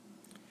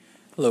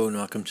Hello and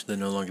welcome to the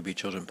No Longer Be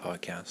Children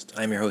podcast.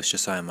 I'm your host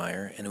Josiah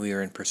Meyer, and we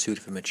are in pursuit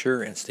of a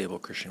mature and stable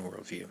Christian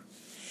worldview.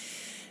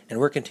 And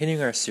we're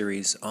continuing our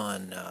series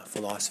on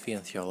philosophy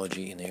and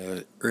theology in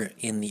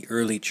the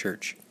early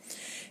church.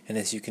 And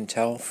as you can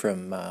tell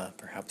from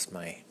perhaps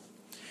my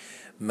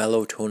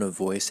mellow tone of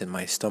voice and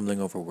my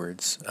stumbling over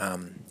words,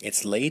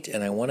 it's late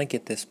and I want to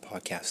get this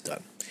podcast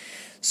done.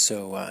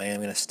 So I am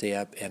going to stay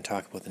up and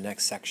talk about the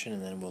next section,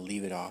 and then we'll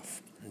leave it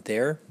off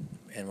there,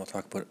 and we'll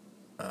talk about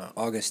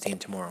Augustine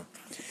tomorrow.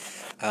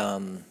 I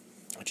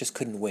just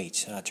couldn't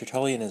wait.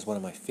 Tertullian is one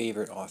of my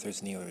favorite authors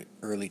in the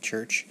early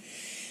church,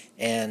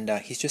 and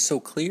he's just so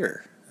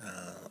clear.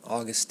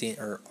 Augustine,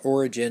 or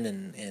Origen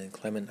and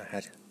Clement, I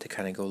had to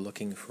kind of go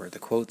looking for the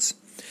quotes,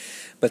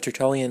 but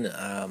Tertullian,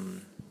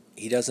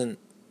 he doesn't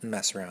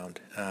mess around,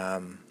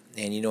 and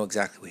you know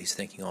exactly what he's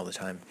thinking all the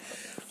time.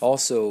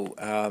 Also,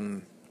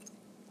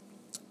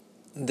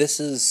 this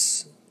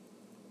is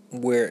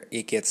where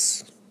it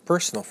gets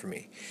personal for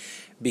me,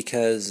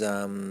 because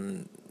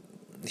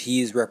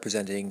he's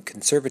representing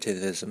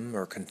conservatism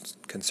or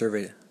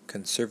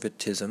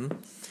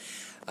conservatism,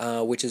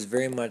 which is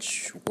very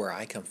much where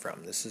I come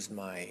from. This is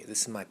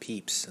my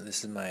peeps.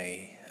 This is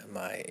my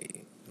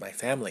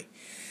family.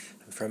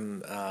 I'm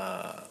from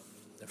a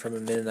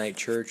Mennonite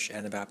church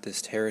and a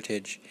Baptist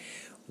heritage,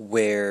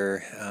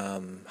 where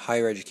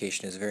higher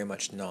education is very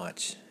much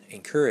not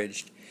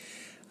encouraged.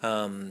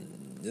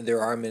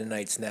 There are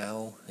Mennonites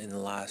now in the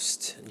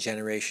last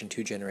generation,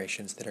 2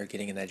 generations, that are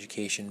getting an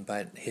education,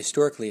 but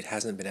historically it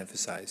hasn't been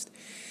emphasized.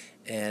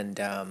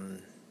 And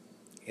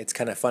it's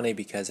kind of funny,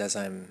 because as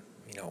I'm,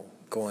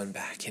 going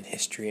back in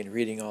history and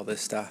reading all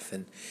this stuff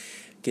and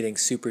getting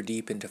super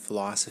deep into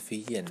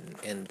philosophy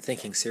and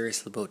thinking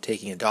seriously about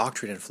taking a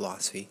doctorate in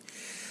philosophy,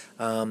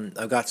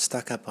 I've got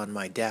stuck up on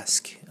my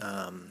desk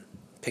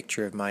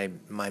picture of my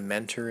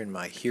mentor and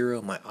my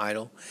hero, my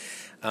idol,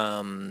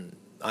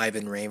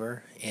 Ivan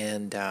Raymer,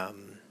 and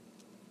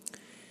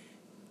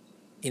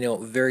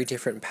very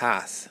different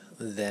path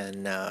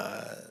than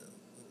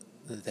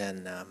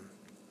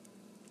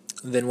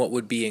what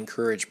would be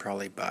encouraged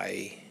probably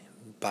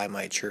by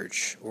my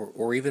church,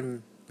 or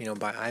even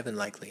by Ivan,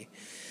 likely,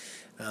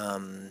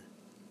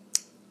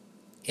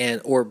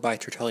 or by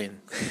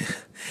Tertullian.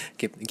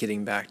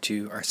 Getting back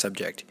to our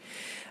subject,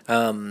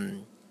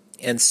 and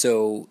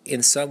so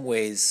in some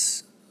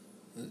ways,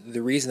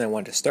 the reason I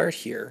want to start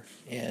here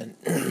and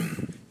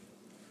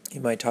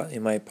in my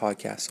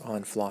podcast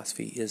on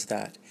philosophy is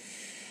that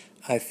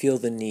I feel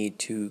the need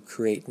to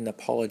create an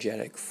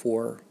apologetic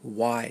for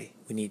why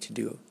we need to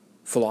do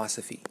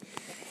philosophy,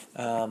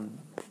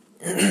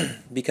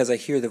 because I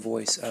hear the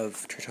voice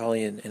of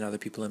Tertullian and other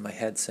people in my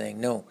head saying,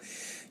 no,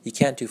 you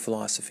can't do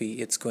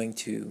philosophy. It's going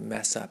to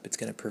mess up. It's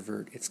going to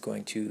pervert. It's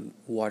going to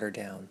water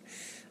down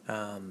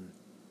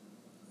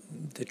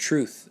the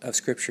truth of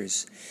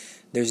scriptures.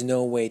 There's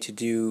no way to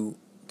do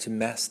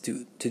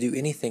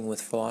anything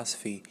with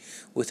philosophy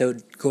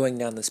without going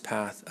down this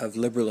path of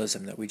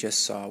liberalism that we just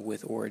saw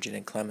with Origen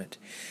and Clement,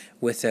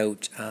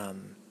 without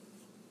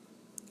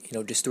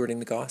distorting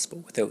the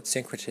gospel, without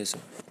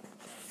syncretism.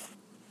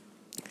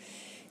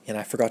 And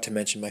I forgot to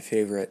mention, my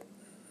favorite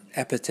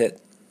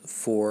epithet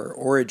for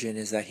Origen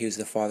is that he was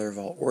the father of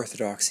all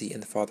orthodoxy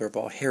and the father of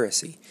all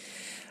heresy.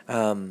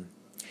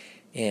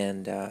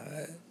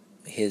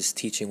 His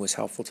teaching was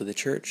helpful to the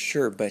church,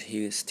 sure, but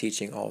his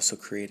teaching also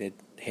created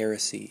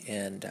heresy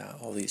and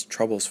all these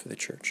troubles for the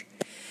church.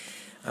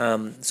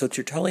 So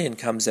Tertullian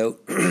comes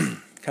out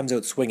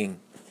swinging.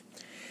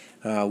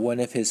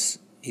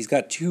 He's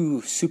got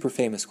 2 super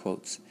famous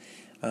quotes,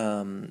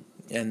 and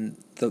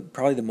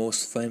probably the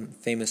most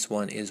famous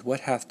one is,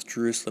 "What hath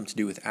Jerusalem to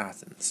do with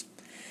Athens?"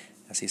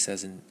 as he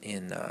says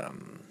in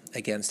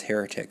Against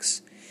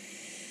Heretics.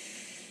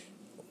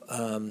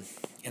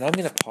 And I'm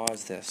going to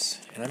pause this,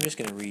 and I'm just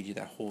going to read you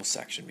that whole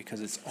section, because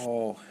it's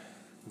all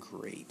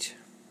great.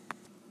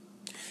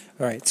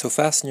 All right, so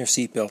fasten your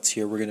seatbelts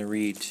here. We're going to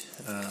read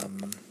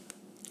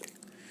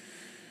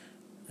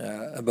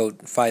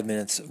about 5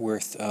 minutes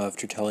worth of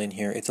Tertullian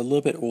here. It's a little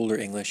bit older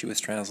English. It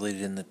was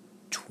translated in the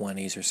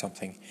 20s or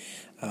something,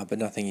 but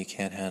nothing you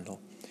can't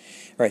handle.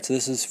 All right, so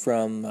this is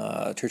from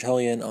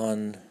Tertullian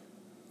on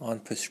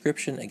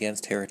Prescription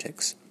Against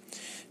Heretics,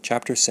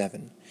 Chapter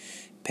 7.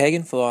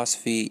 Pagan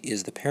philosophy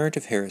is the parent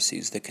of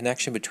heresies, the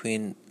connection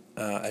between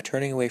a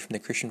turning away from the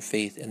Christian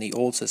faith and the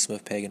old system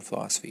of pagan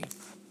philosophy.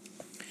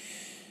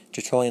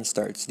 Tertullian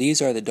starts, "These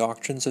are the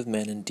doctrines of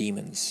men and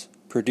demons,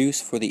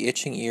 produced for the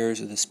itching ears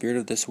of the spirit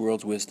of this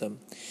world's wisdom.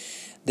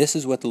 This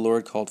is what the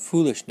Lord called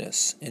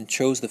foolishness, and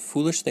chose the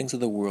foolish things of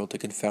the world to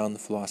confound the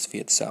philosophy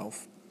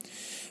itself.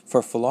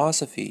 For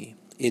philosophy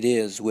it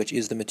is which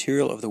is the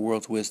material of the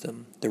world's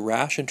wisdom, the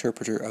rash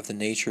interpreter of the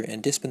nature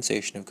and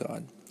dispensation of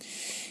God.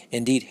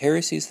 Indeed,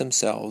 heresies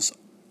themselves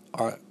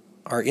are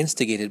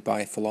instigated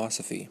by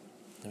philosophy."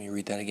 Let me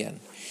read that again.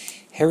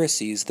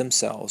 "Heresies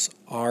themselves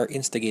are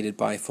instigated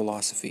by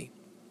philosophy.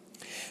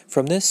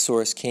 From this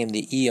source came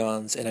the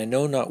eons, and I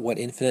know not what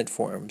infinite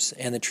forms,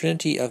 and the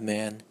trinity of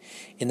man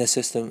in the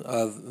system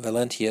of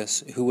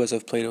Valentius, who was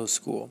of Plato's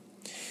school.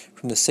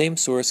 From the same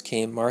source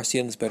came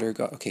Marcion's better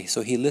God. Okay,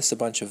 so he lists a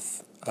bunch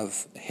of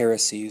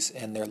heresies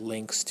and their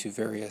links to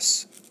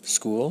various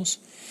schools.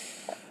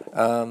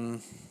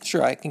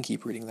 Sure, I can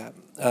keep reading that,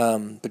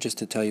 but just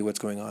to tell you what's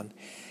going on.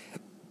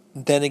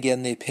 Then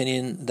again, the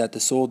opinion that the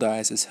soul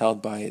dies is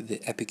held by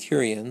the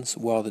Epicureans,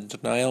 while the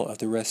denial of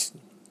the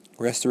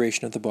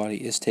restoration of the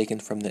body is taken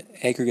from the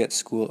aggregate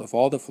school of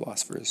all the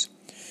philosophers.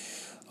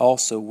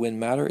 Also, when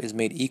matter is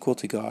made equal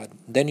to God,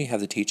 then you have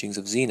the teachings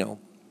of Zeno.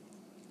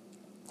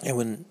 And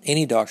when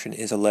any doctrine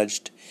is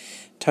alleged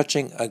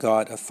touching a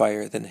god of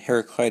fire, then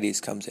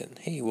Heraclides comes in.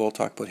 Hey, we'll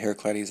talk about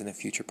Heraclides in a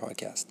future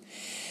podcast.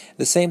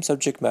 The same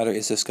subject matter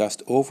is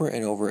discussed over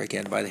and over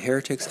again by the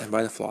heretics and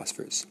by the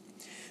philosophers.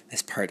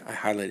 This part I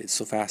highlighted is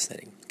so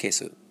fascinating. Okay,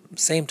 so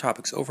same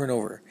topics over and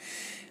over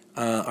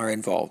are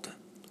involved.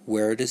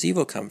 Where does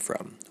evil come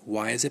from?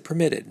 Why is it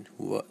permitted?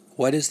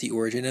 What is the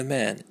origin of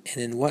man?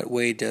 And in what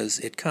way does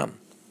it come?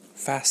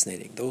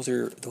 Fascinating. Those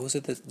are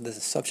the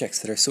subjects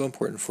that are so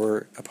important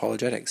for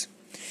apologetics.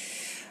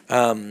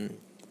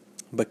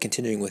 But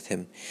continuing with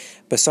him.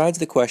 Besides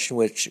the question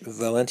which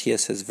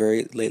Valentius has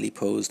very lately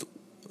posed,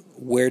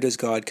 where does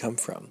God come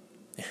from?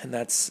 And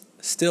that's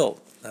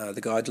still the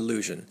God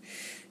delusion.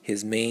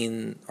 His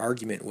main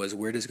argument was,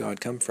 where does God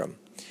come from?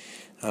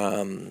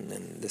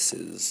 And this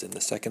is in the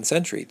 2nd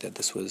century that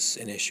this was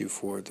an issue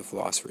for the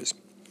philosophers,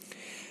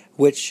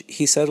 which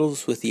he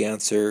settles with the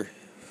answer,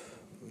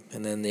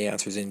 and then the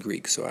answer is in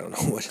Greek, so I don't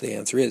know what the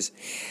answer is.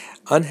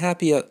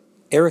 Unhappy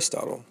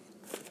Aristotle.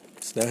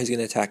 So now he's going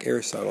to attack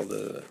Aristotle,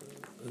 the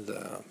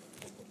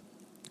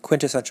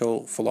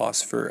quintessential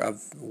philosopher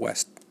of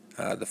West,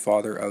 the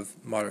father of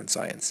modern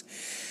science.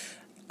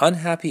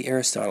 Unhappy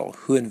Aristotle,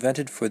 who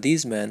invented for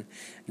these men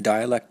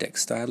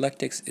dialectics.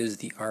 Dialectics is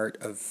the art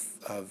of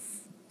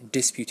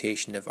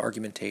disputation, of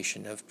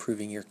argumentation, of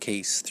proving your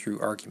case through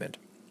argument.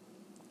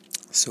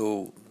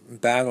 So,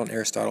 bad on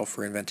Aristotle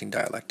for inventing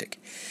dialectic.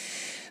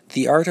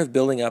 The art of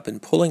building up and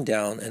pulling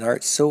down, an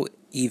art so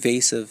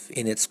evasive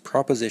in its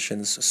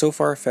propositions, so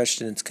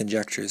far-fetched in its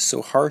conjectures,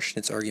 so harsh in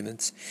its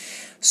arguments,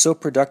 so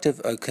productive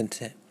of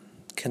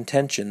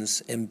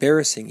contentions,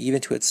 embarrassing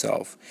even to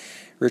itself,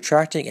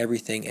 retracting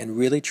everything and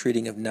really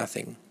treating of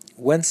nothing.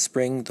 Whence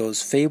spring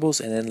those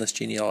fables and endless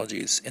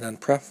genealogies, and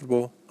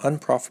unprofitable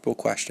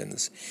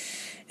questions,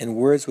 and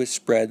words which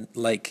spread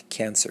like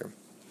cancer.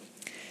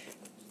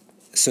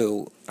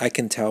 So I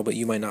can tell, but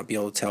you might not be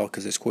able to tell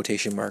because there's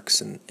quotation marks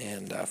and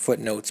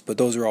footnotes, but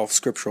those are all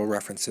scriptural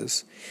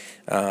references.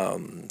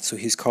 So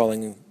he's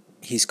calling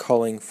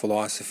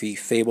philosophy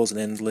fables and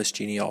endless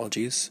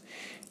genealogies,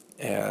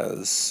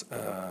 as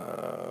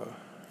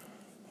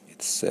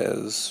it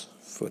says,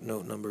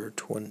 footnote number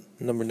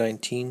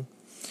 19,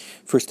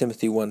 1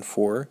 Timothy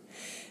 1:4,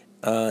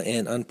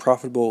 and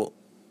unprofitable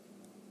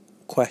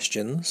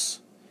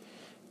questions,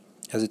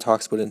 as it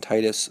talks about in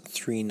Titus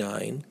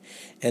 3:9,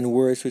 and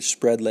words which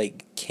spread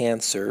like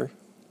cancer,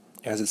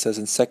 as it says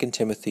in 2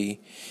 Timothy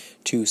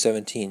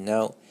 2:17.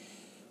 Now,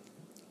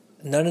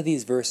 none of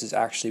these verses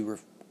actually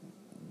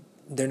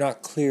they're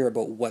not clear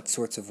about what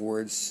sorts of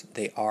words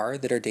they are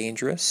that are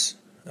dangerous,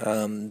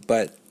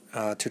 but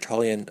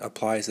Tertullian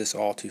applies this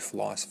all to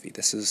philosophy.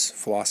 This is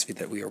philosophy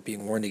that we are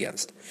being warned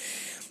against.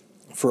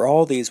 For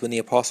all these, when the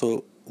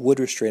apostle would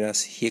restrain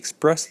us, he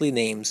expressly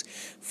names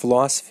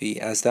philosophy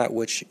as that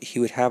which he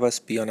would have us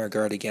be on our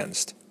guard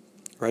against.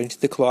 Writing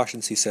to the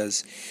Colossians, he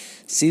says,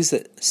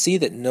 See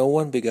that no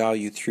one beguile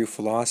you through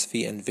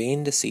philosophy and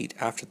vain deceit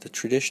after the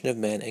tradition of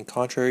men and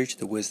contrary to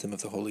the wisdom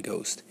of the Holy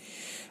Ghost.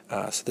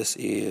 So this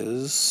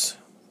is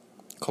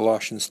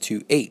Colossians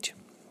 2:8.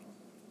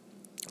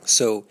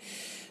 So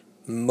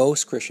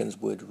most Christians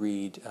would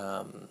read,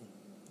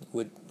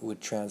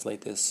 would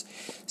translate this,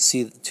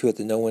 see to it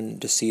that no one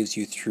deceives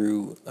you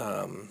through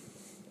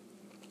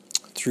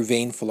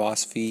vain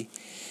philosophy,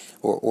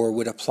 or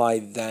would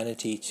apply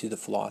vanity to the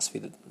philosophy,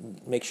 that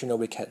make sure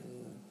nobody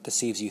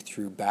deceives you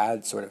through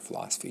bad sort of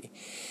philosophy.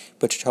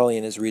 But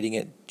Tertullian is reading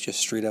it just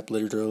straight up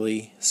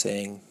literally,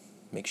 saying,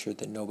 make sure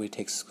that nobody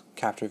takes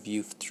captive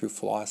you through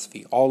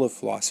philosophy. All of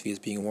philosophy is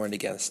being warned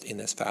against in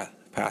this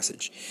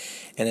passage,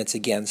 and it's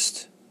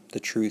against the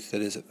truth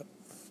that is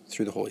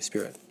through the Holy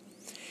Spirit.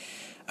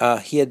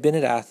 He had been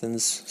at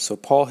Athens, so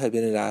Paul had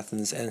been at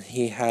Athens, and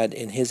he had,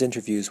 in his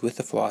interviews with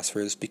the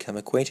philosophers, become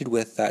acquainted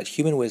with that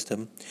human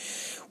wisdom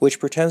which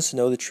pretends to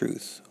know the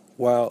truth,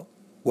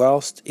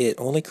 whilst it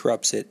only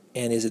corrupts it,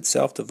 and is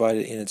itself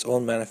divided in its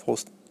own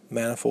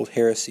manifold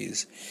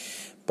heresies,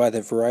 by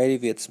the variety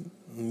of its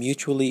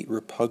mutually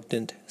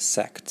repugnant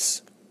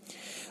sects.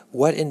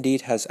 What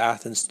indeed has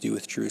Athens to do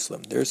with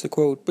Jerusalem? There's the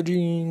quote.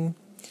 Ba-ding!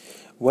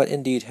 What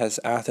indeed has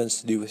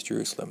Athens to do with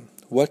Jerusalem?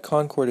 What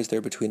concord is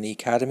there between the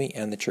academy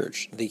and the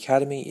church? The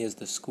academy is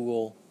the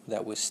school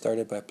that was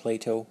started by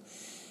Plato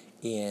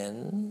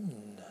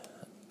in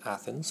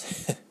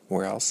Athens.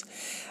 Where else?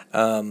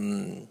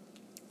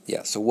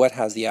 So what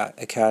has the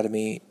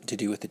academy to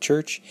do with the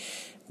church?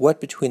 What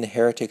between the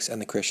heretics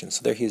and the Christians?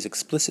 So there he is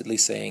explicitly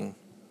saying,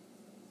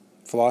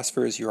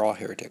 philosophers, you're all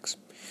heretics.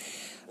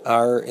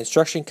 Our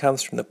instruction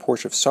comes from the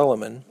Porch of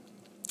Solomon,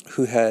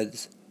 who had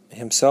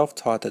himself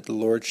taught that the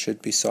Lord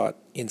should be sought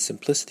in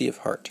simplicity of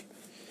heart.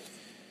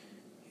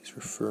 He's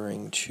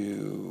referring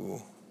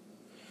to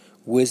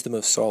Wisdom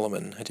of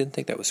Solomon. I didn't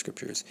think that was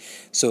scriptures.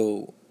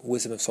 So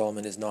Wisdom of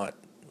Solomon is not,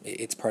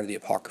 it's part of the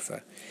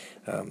Apocrypha.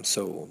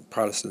 So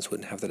Protestants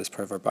wouldn't have that as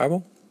part of our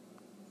Bible.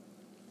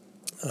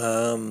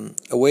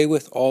 Away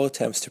with all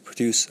attempts to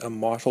produce a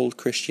mottled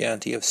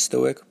Christianity of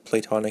Stoic,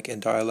 Platonic,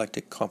 and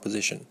dialectic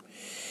composition.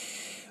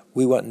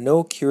 We want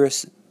no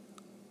curious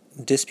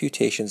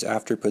disputations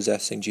after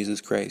possessing Jesus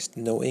Christ,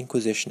 no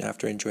inquisition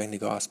after enjoying the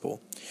gospel.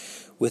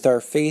 With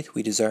our faith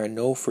we desire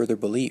no further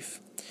belief,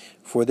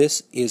 for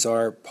this is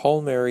our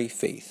palmary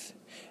faith,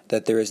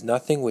 that there is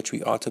nothing which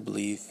we ought to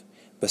believe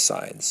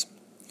besides.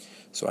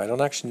 So I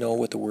don't actually know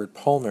what the word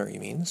palmary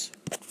means.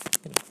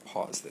 I'm going to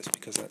pause this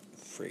because that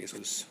phrase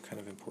was kind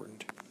of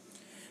important.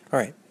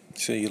 Alright,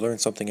 so you learn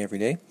something every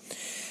day.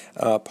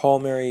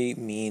 Palmary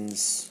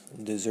means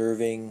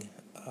deserving,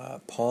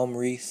 palm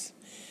wreath,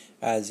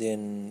 as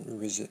in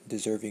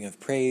deserving of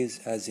praise,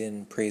 as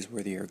in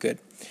praiseworthy or good.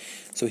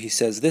 So he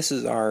says, this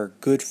is our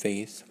good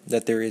faith,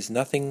 that there is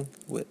nothing,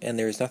 and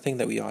there is nothing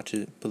that we ought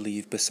to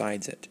believe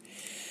besides it.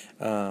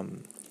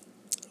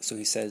 So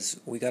he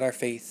says, we got our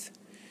faith,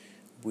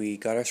 we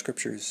got our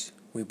scriptures,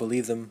 we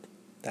believe them,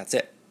 that's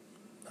it.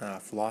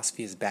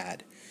 Philosophy is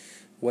bad.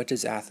 What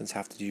does Athens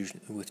have to do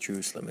with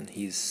Jerusalem? And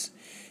he's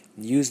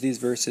used these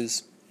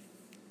verses,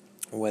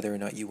 whether or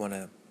not you want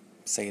to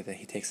say that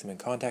he takes them in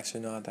context or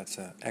not, that's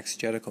an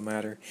exegetical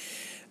matter,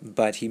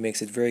 but he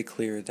makes it very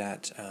clear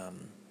that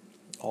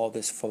all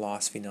this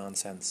philosophy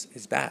nonsense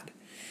is bad.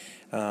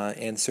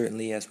 And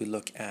certainly as we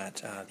look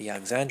at the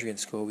Alexandrian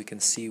school, we can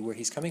see where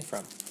he's coming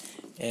from.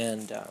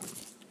 And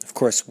of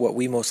course, what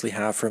we mostly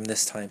have from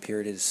this time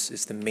period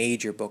is the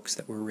major books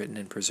that were written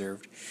and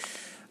preserved.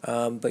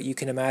 But you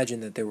can imagine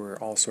that there were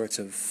all sorts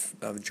of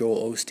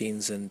Joel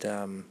Osteens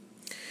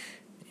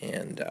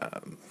and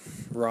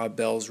Rob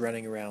Bell's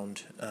running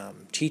around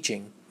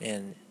teaching,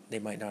 and they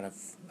might not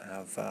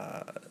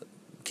have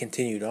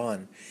continued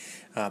on,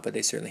 but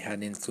they certainly had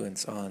an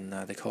influence on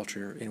the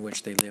culture in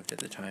which they lived at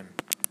the time.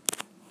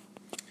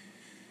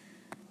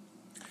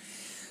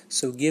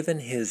 So given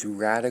his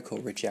radical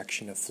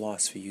rejection of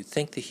philosophy, you'd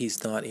think that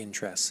he's not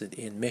interested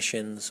in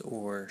missions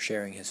or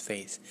sharing his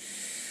faith.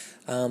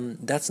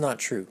 That's not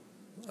true.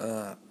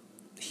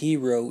 He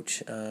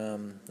wrote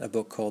a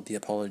book called The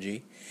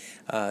Apology.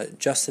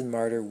 Justin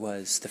Martyr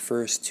was the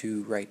first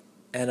to write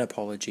an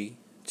apology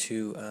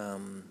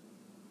to,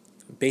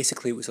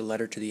 basically it was a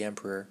letter to the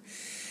emperor,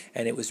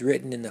 and it was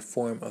written in the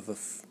form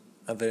of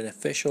an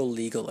official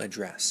legal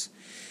address.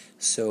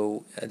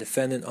 So a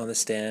defendant on the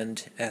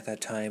stand at that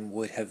time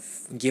would have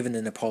given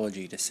an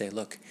apology to say,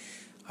 look,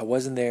 I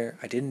wasn't there,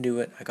 I didn't do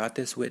it, I got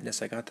this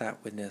witness, I got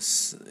that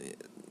witness,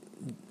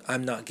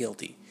 I'm not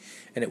guilty.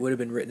 And it would have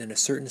been written in a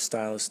certain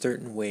style, a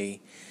certain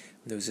way.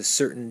 There was a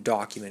certain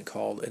document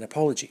called an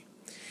apology.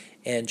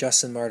 And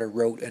Justin Martyr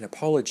wrote an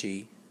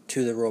apology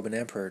to the Roman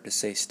emperor to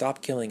say,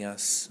 stop killing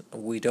us,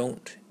 we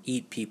don't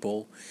eat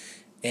people,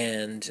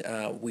 and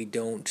we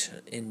don't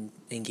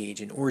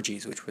engage in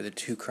orgies, which were the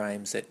two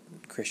crimes that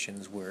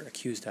Christians were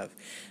accused of,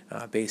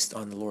 based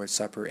on the Lord's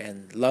Supper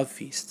and love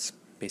feasts,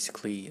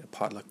 basically a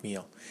potluck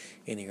meal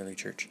in the early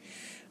church.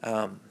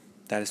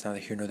 That is neither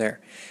here nor there.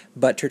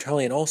 But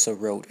Tertullian also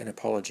wrote an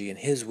apology, and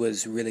his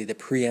was really the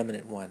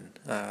preeminent one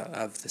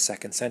of the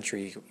 2nd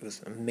century. It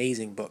was an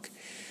amazing book.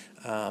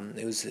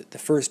 It was the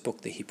first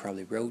book that he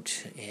probably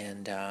wrote,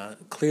 and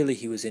clearly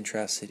he was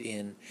interested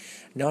in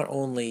not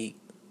only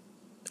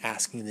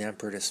asking the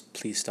emperor to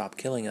please stop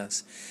killing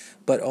us,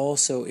 but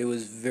also it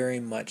was very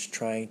much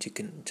trying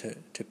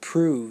to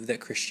prove that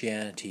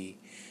Christianity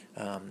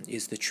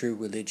is the true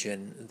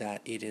religion,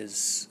 that it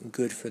is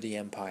good for the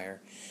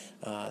empire,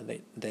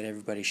 that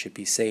everybody should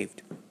be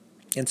saved.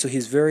 And so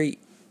he's very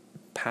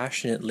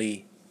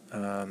passionately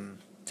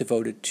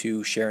devoted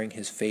to sharing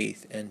his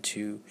faith and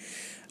to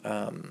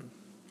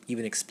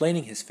even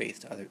explaining his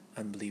faith to other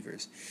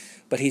unbelievers.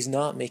 But he's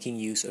not making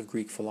use of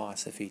Greek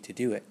philosophy to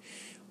do it.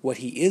 What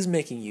he is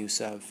making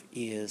use of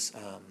is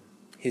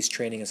his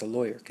training as a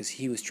lawyer, because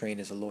he was trained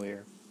as a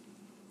lawyer,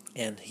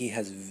 and he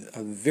has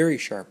a very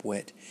sharp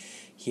wit.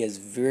 He has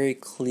very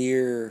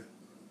clear,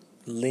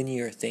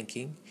 linear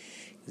thinking.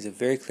 He's a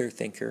very clear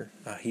thinker.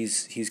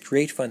 He's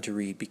great fun to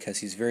read because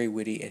he's very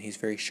witty and he's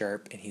very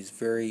sharp and he's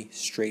very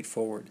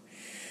straightforward.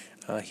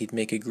 He'd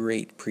make a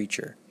great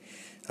preacher.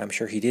 I'm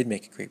sure he did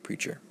make a great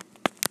preacher.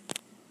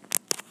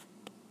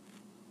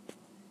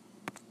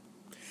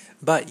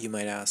 But you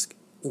might ask,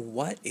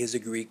 what is a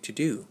Greek to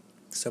do?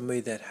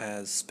 Somebody that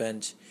has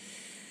spent,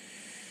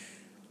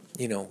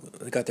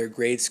 got their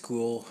grade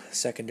school,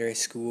 secondary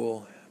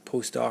school,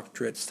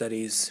 postdoctorate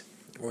studies,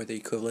 or the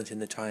equivalent in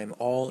the time,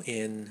 all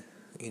in,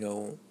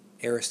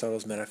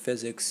 Aristotle's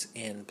Metaphysics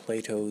and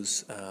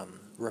Plato's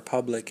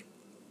Republic,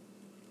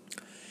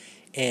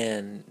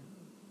 and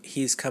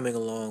he's coming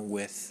along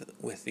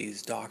with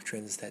these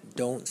doctrines that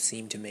don't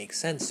seem to make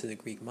sense to the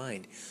Greek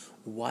mind.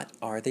 What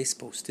are they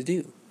supposed to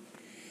do?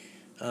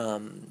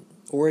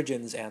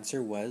 Origen's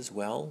answer was,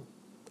 well,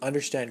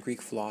 understand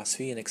Greek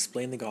philosophy and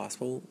explain the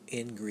gospel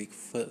in Greek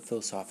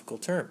philosophical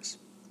terms.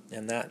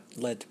 And that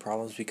led to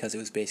problems because it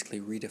was basically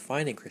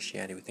redefining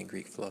Christianity within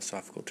Greek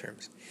philosophical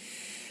terms.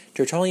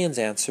 Tertullian's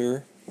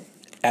answer,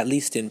 at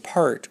least in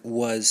part,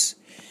 was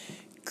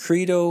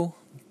credo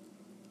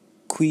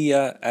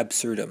quia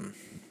absurdum.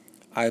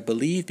 I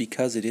believe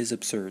because it is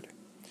absurd.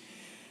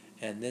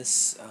 And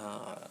this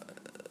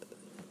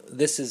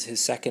is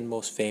his second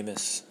most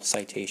famous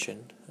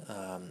citation.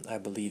 I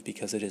believe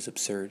because it is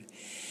absurd.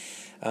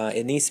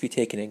 It needs to be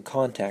taken in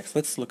context.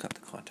 Let's look up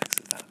the context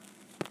of that.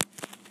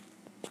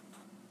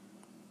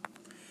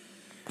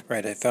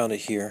 Right, I found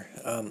it here.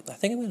 I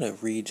think I'm going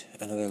to read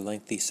another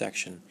lengthy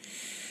section.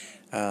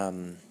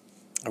 I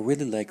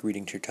really like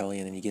reading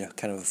Tertullian, and you get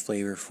kind of a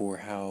flavor for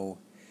how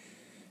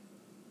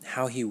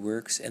he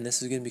works, and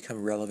this is going to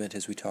become relevant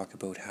as we talk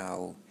about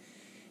how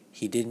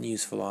he didn't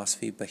use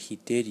philosophy, but he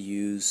did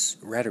use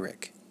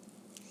rhetoric.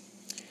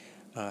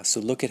 So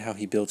look at how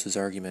he builds his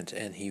argument,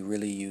 and he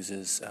really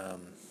uses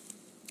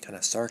kind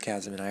of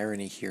sarcasm and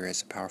irony here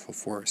as a powerful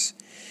force.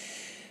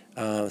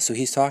 So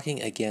he's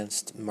talking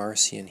against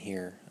Marcion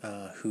here,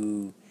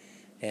 who,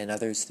 and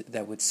others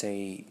that would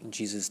say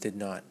Jesus did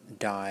not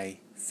die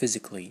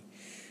physically,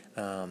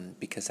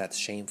 because that's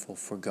shameful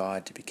for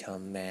God to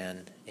become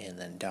man and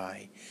then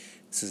die.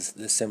 This is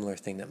the similar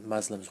thing that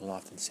Muslims will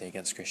often say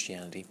against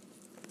Christianity.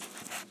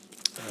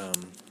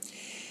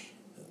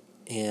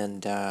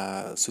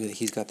 So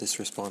he's got this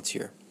response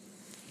here.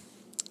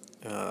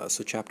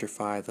 So chapter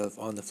 5 of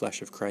On the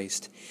Flesh of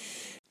Christ.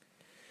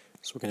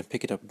 So we're going to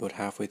pick it up about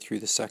halfway through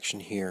the section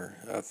here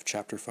of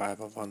chapter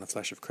 5 of On the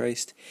Flesh of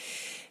Christ.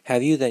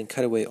 Have you then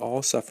cut away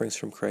all sufferings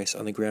from Christ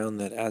on the ground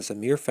that as a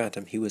mere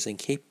phantom he was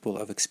incapable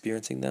of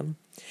experiencing them?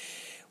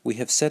 We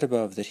have said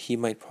above that he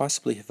might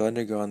possibly have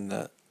undergone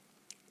the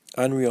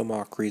unreal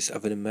mockeries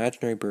of an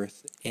imaginary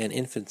birth and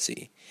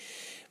infancy.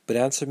 But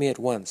answer me at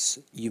once,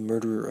 you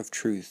murderer of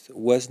truth,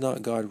 was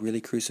not God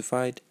really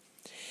crucified?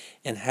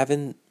 And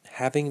having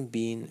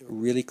been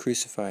really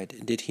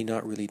crucified, did he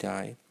not really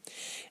die?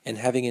 And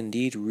having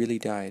indeed really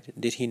died,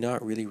 did he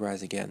not really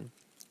rise again?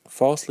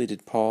 Falsely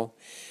did Paul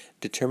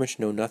determine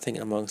to know nothing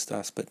amongst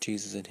us but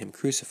Jesus and him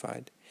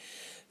crucified.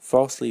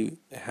 Falsely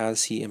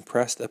has he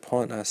impressed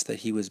upon us that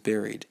he was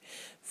buried.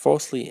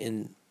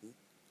 Falsely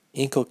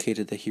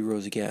inculcated that he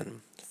rose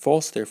again.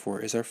 False,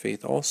 therefore, is our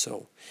faith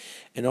also,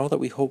 and all that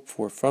we hope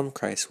for from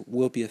Christ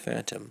will be a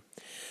phantom.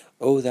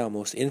 O thou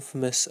most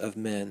infamous of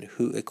men,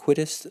 who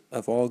acquittest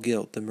of all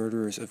guilt the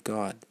murderers of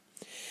God!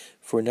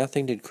 For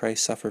nothing did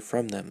Christ suffer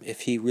from them,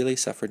 if he really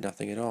suffered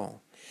nothing at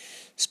all.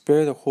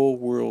 Spare the whole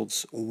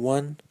world's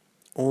one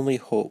only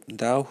hope,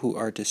 thou who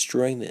art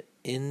destroying the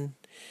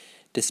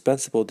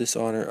indispensable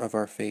dishonor of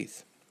our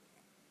faith.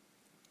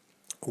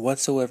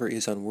 Whatsoever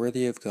is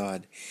unworthy of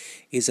God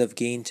is of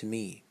gain to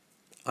me.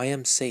 I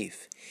am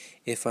safe,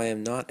 if I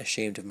am not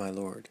ashamed of my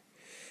Lord.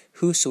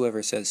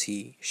 Whosoever, says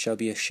he, shall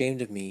be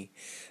ashamed of me,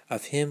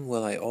 of him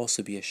will I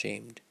also be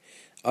ashamed.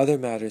 Other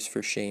matters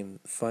for shame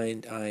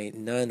find I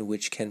none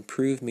which can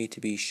prove me to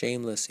be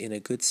shameless in a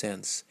good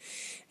sense,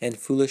 and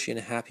foolish in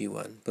a happy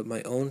one, but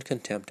my own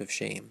contempt of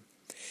shame.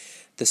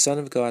 The Son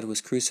of God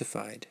was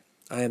crucified.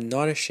 I am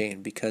not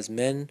ashamed, because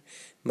men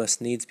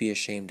must needs be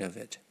ashamed of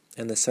it.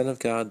 And the Son of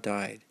God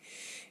died.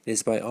 It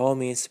is by all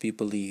means to be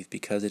believed,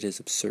 because it is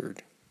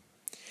absurd.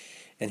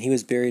 And he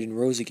was buried and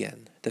rose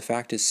again. The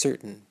fact is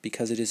certain,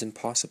 because it is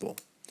impossible.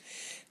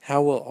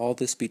 How will all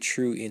this be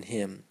true in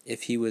him,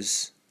 if he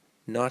was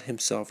not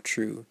himself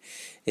true,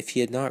 if he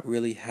had not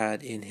really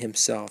had in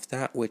himself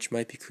that which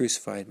might be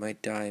crucified,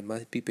 might die,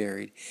 might be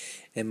buried,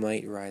 and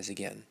might rise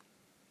again?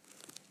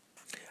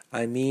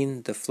 I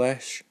mean the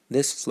flesh,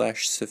 this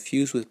flesh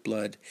suffused with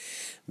blood,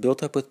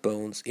 built up with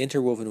bones,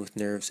 interwoven with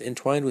nerves,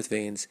 entwined with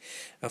veins,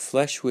 a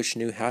flesh which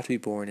knew how to be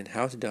born and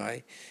how to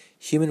die,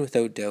 human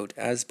without doubt,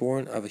 as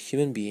born of a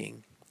human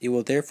being. It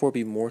will therefore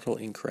be mortal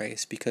in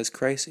Christ, because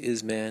Christ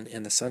is man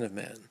and the Son of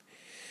man.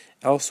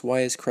 Else why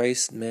is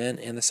Christ man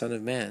and the Son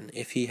of man,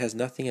 if he has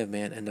nothing of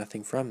man and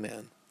nothing from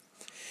man?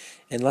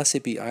 Unless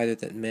it be either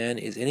that man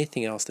is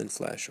anything else than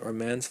flesh, or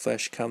man's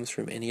flesh comes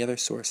from any other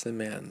source than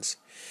man's,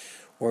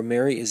 or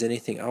Mary is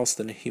anything else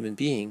than a human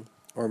being,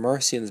 or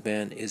Marcion's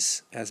man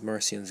is as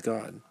Marcion's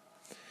God.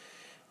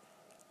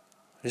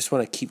 I just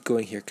want to keep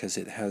going here because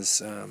it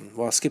has,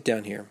 I'll skip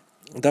down here.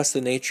 Thus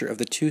the nature of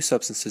the two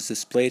substances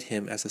displayed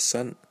him as the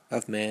Son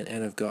of Man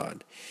and of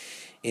God.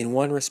 In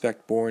one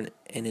respect born,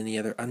 and in the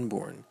other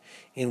unborn.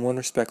 In one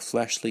respect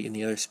fleshly, in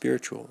the other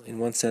spiritual. In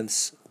one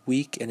sense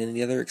weak, and in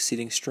the other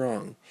exceeding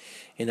strong.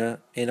 In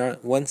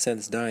one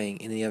sense dying,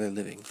 in the other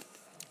living.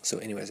 So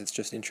anyways, it's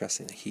just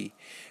interesting that he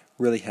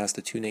really has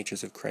the two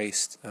natures of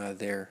Christ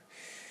there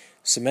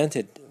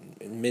cemented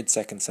in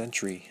mid-2nd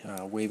century,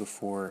 way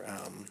before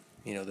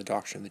the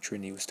doctrine of the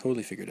Trinity was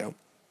totally figured out.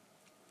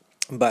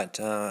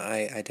 But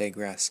I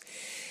digress.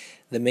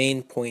 The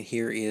main point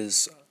here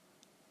is,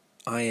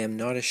 I am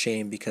not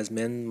ashamed, because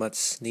men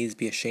must needs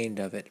be ashamed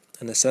of it.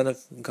 And the Son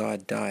of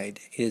God died.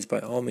 It is by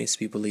all means to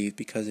be believed,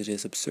 because it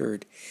is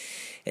absurd.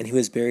 and he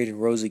was buried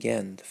and rose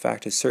again. The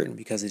fact is certain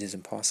because it is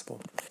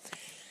impossible.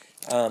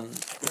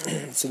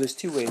 So there's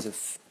two ways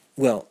of,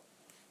 well,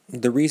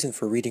 the reason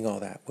for reading all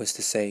that was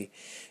to say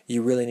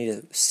you really need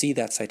to see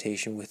that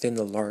citation within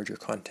the larger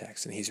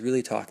context. And he's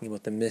really talking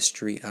about the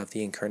mystery of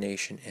the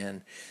incarnation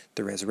and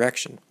the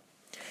resurrection.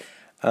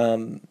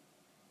 So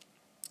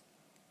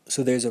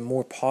there's a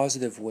more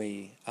positive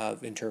way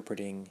of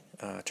interpreting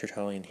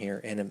Tertullian here,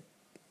 and a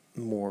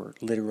more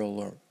literal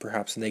or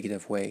perhaps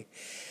negative way.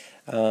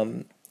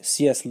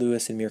 C.S.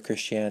 Lewis in Mere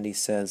Christianity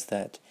says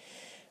that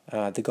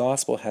the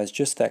gospel has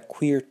just that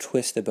queer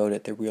twist about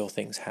it that real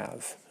things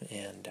have.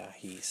 And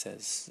he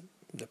says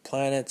the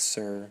planets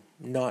are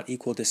not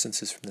equal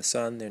distances from the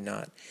sun. They're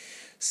not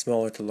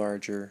smaller to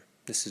larger.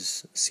 This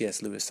is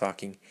C.S. Lewis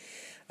talking.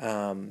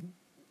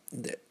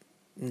 The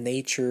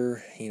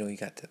nature, you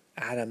got the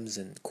atoms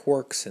and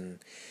quarks and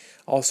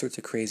all sorts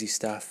of crazy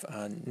stuff.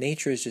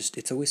 Nature is just,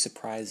 it's always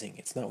surprising.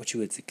 It's not what you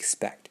would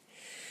expect.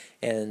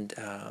 And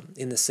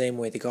in the same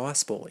way, the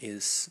gospel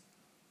is,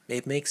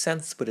 it makes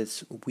sense, but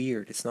it's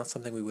weird. It's not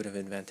something we would have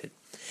invented.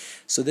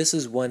 So this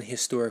is one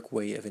historic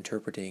way of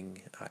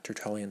interpreting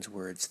Tertullian's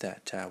words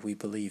that we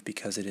believe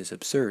because it is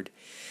absurd.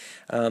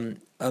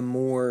 A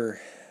more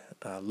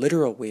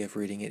literal way of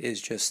reading it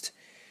is just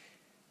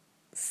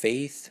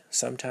faith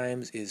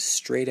sometimes is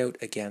straight out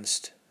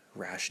against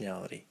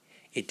rationality.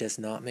 It does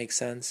not make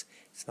sense.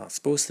 It's not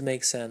supposed to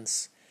make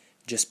sense.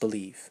 Just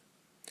believe.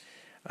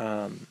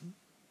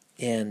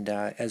 And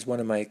as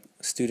one of my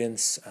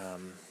students,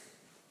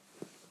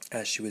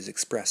 as she was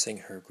expressing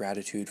her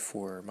gratitude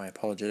for my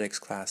apologetics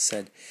class,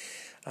 said,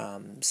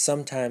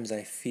 sometimes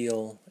I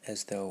feel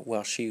as though,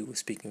 well, she was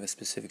speaking of a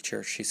specific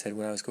church. She said,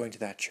 when I was going to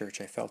that church,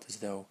 I felt as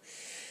though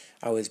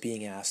I was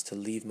being asked to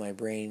leave my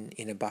brain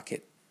in a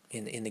bucket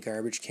in the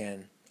garbage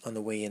can on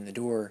the way in the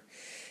door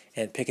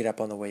and pick it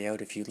up on the way out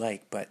if you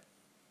like, but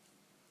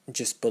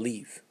just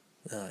believe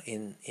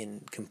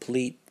in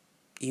complete,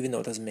 even though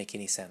it doesn't make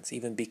any sense,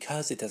 even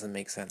because it doesn't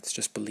make sense,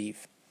 just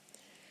believe.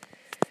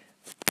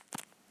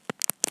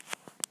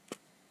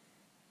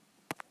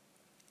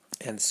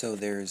 And so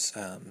there's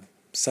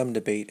some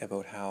debate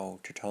about how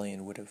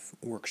Tertullian would have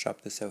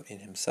workshopped this out in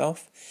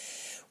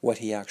himself, what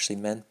he actually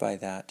meant by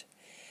that.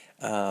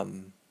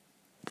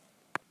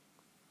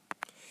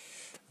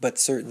 But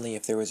certainly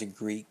if there was a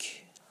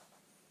Greek,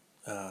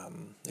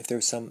 if there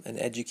was an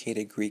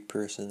educated Greek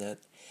person that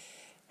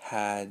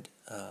had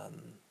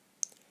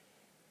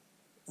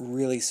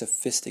really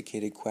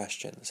sophisticated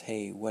questions,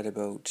 hey, what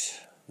about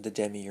the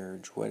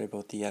demiurge? What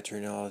about the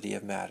eternality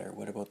of matter?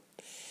 What about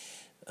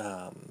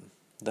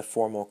the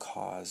formal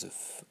cause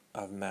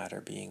of matter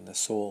being the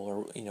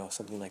soul, or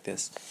something like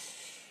this?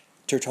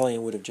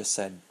 Tertullian would have just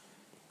said,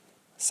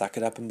 suck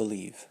it up and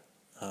believe.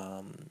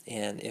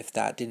 And if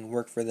that didn't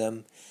work for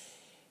them,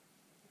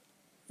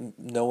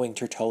 knowing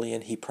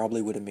Tertullian, he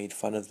probably would have made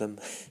fun of them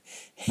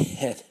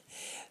and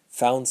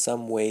found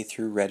some way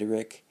through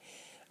rhetoric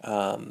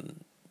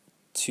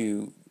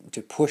to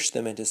push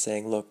them into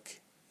saying,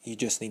 look, you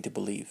just need to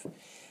believe.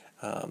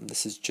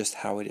 This is just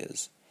how it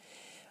is.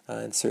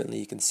 And certainly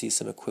you can see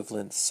some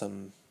equivalents,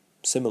 some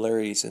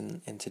similarities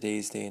in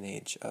today's day and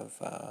age of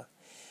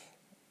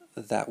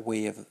that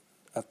way of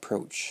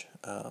approach.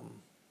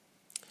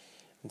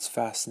 It's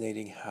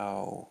fascinating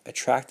how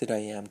attracted I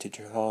am to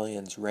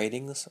Tertullian's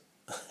writings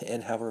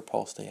and how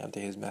repulsed I am to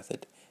his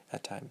method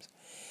at times,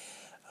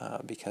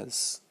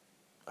 because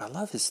I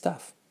love his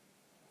stuff.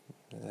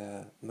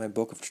 My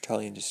book of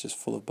Tertullian is just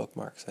full of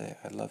bookmarks. I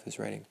love his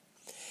writing.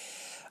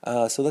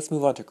 So let's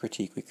move on to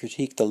critique. We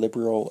critique the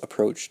liberal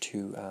approach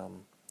to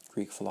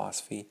Greek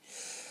philosophy.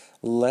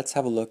 Let's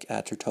have a look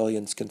at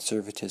Tertullian's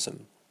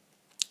conservatism.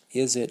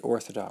 Is it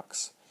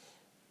orthodox?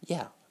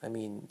 Yeah, I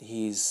mean,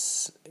 the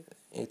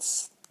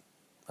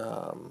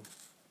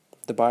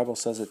Bible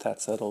says it,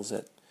 that settles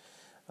it.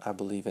 I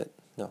believe it.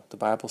 No, the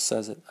Bible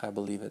says it, I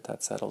believe it,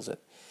 that settles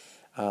it.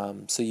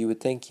 So you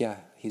would think, yeah,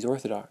 he's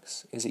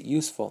orthodox. Is it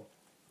useful?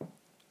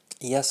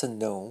 Yes and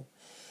no.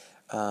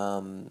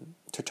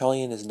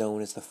 Tertullian is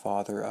known as the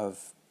father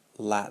of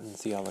Latin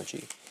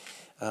theology.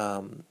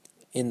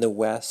 In the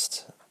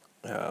West,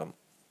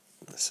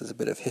 this is a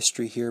bit of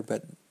history here,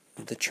 but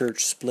the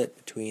church split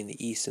between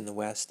the East and the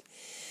West.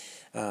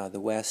 The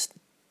West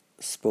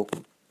spoke,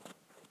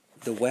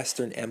 the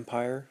Western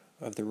Empire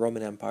of the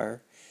Roman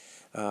Empire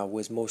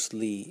was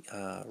mostly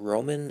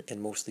Roman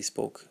and mostly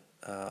spoke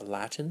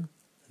Latin.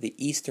 The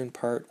eastern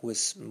part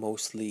was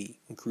mostly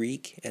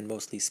Greek and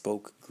mostly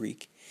spoke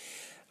Greek.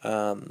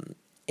 And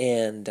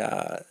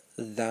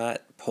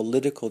that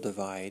political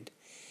divide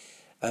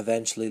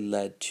eventually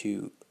led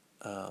to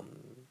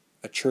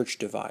a church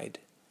divide.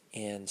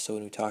 And so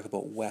when we talk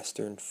about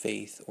Western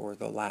faith or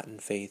the Latin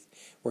faith,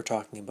 we're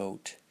talking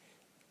about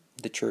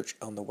the church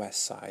on the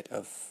west side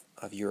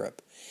of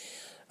Europe.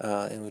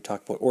 And when we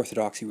talk about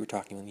Orthodoxy, we're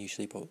talking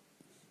usually about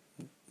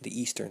the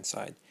eastern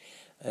side,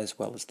 as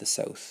well as the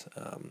south.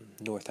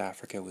 North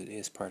Africa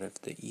is part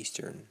of the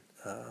Eastern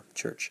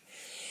Church.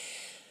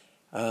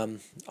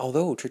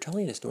 Although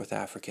Tertullian is North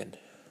African,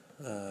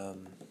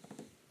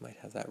 might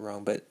have that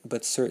wrong,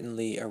 but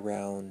certainly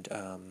around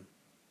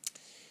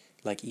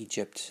like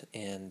Egypt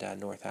and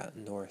north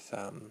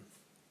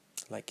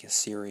like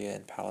Syria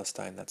and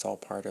Palestine. That's all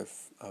part of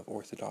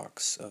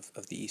Orthodox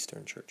of the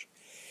Eastern Church.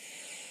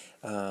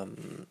 I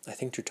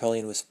think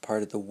Tertullian was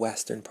part of the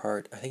western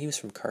part. I think he was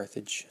from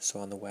Carthage, so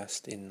on the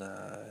west in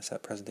is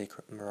that present-day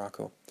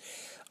Morocco.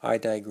 I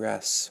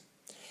digress.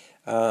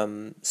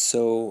 Tertullian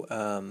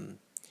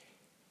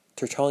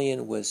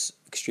was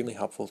extremely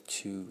helpful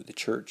to the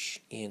Church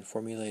in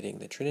formulating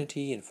the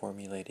Trinity and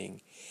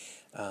formulating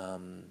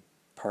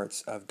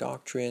parts of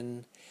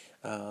doctrine.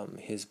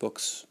 His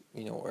books,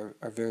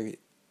 are very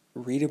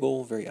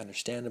readable, very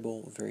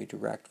understandable, very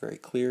direct, very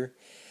clear.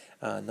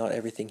 Not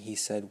everything he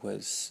said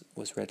was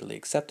readily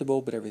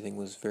acceptable, but everything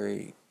was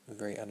very,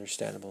 very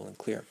understandable and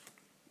clear.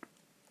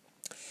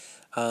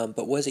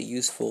 But was it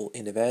useful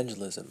in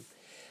evangelism?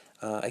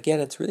 Again,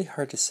 it's really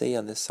hard to say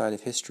on this side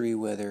of history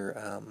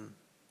whether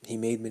he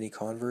made many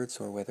converts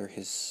or whether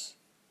his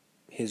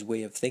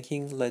way of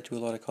thinking led to a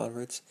lot of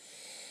converts.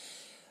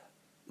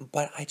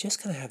 But I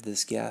just kind of have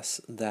this guess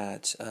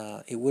that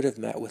it would have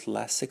met with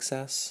less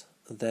success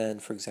than,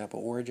 for example,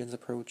 Origen's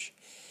approach.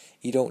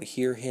 You don't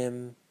hear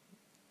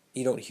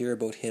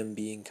about him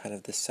being kind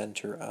of the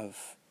center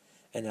of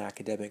an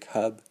academic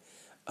hub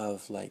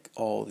of like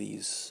all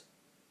these,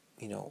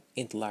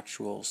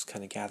 intellectuals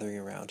kind of gathering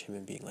around him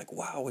and being like,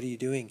 wow, what are you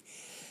doing?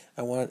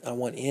 I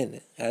want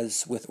in.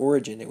 As with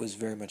Origen, it was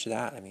very much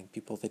that. I mean,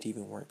 people that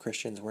even weren't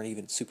Christians, weren't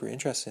even super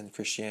interested in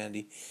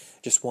Christianity,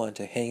 just wanted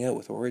to hang out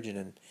with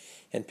Origen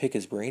and pick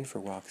his brain for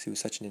a while because he was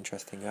such an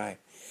interesting guy.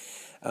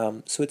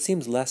 So it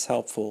seems less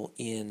helpful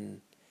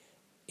in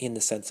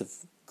the sense of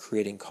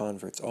creating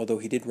converts, although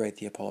he did write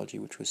the Apology,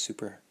 which was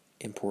super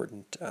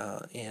important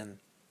and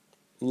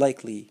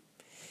likely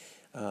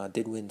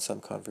did win some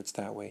converts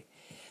that way.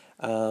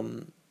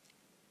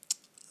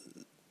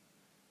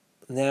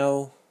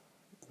 Now,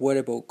 what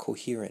about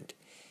coherent?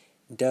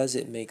 Does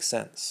it make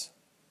sense?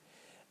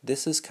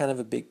 This is kind of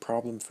a big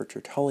problem for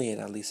Tertullian,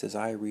 at least as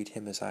I read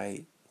him, as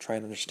I try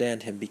and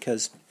understand him,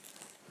 because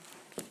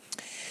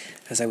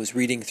as I was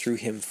reading through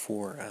him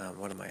for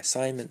one of my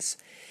assignments,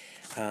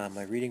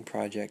 my reading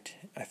project,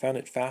 I found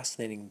it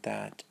fascinating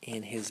that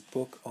in his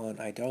book on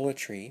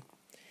idolatry,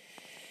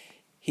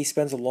 he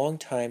spends a long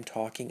time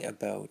talking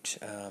about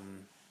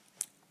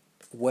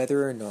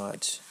whether or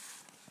not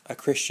a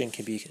Christian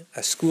can be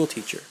a school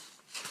teacher.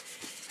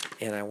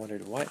 And I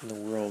wondered, what in the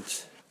world,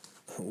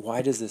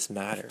 why does this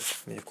matter?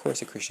 I mean, of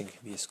course a Christian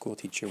can be a school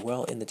teacher.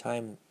 Well, in the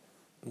time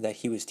that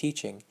he was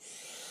teaching,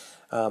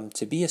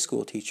 to be a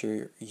school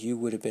teacher, you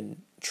would have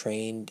been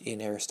trained in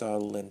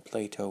Aristotle and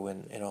Plato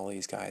and all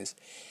these guys.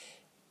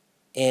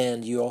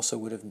 And you also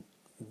would have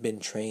been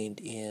trained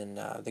in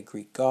the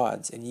Greek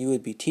gods, and you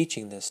would be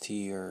teaching this to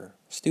your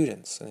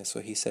students. And so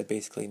he said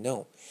basically,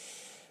 no,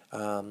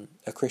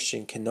 a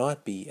Christian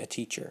cannot be a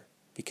teacher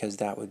because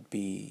that would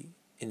be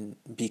in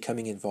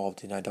becoming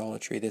involved in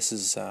idolatry. This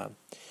is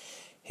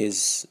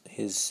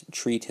his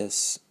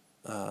treatise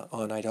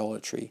on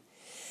idolatry,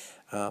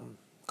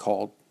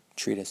 called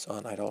Treatise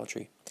on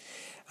Idolatry.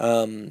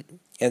 And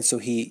so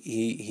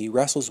he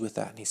wrestles with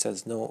that, and he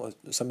says, no,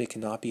 somebody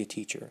cannot be a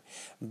teacher.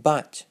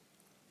 But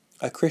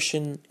a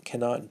Christian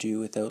cannot do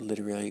without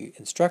literary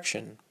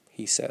instruction,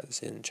 he says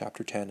in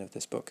chapter 10 of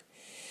this book.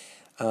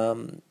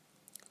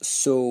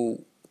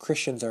 So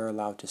Christians are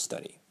allowed to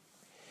study,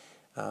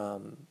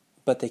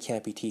 but they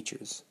can't be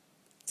teachers.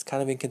 It's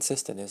kind of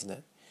inconsistent, isn't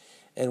it?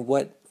 And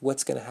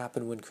what's going to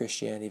happen when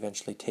Christianity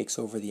eventually takes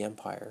over the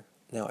empire?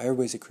 Now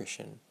everybody's a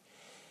Christian.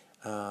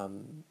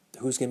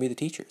 Who's going to be the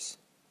teachers?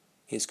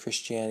 Is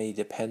Christianity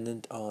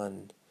dependent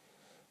on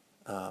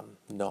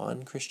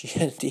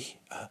non-Christianity,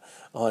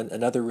 on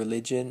another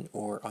religion,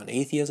 or on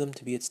atheism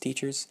to be its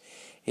teachers?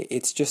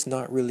 It's just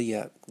not really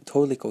a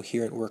totally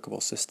coherent,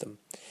 workable system.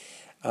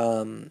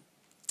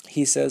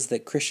 He says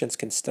that Christians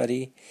can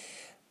study,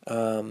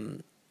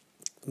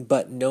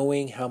 but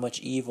knowing how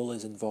much evil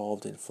is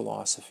involved in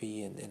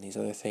philosophy and these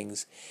other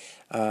things,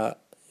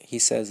 he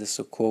says this,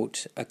 so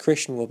quote, "A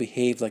Christian will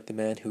behave like the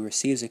man who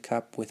receives a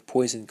cup with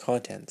poisoned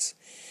contents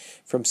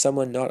from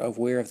someone not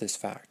aware of this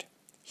fact.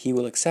 He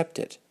will accept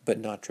it, but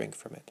not drink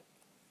from it."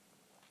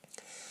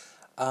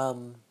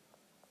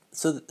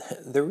 So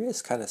there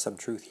is kind of some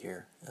truth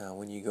here.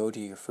 When you go to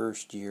your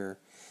first year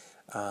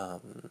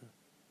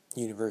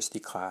university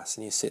class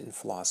and you sit in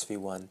philosophy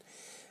 1,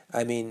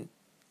 I mean,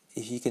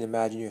 if you can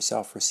imagine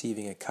yourself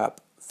receiving a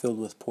cup filled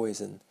with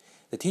poison,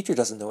 the teacher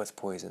doesn't know it's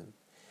poison.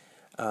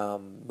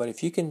 But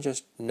if you can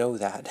just know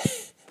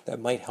that, that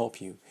might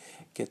help you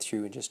get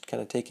through and just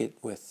kind of take it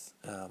with,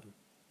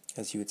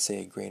 as you would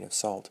say, a grain of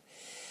salt.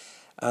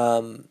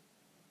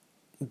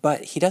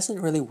 But he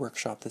doesn't really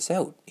workshop this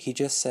out. He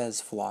just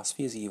says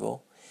philosophy is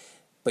evil,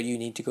 but you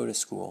need to go to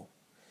school.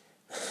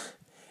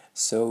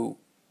 So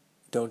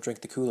don't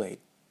drink the Kool-Aid.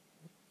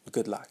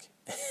 Good luck.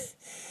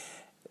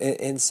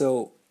 and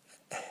so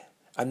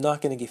I'm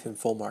not going to give him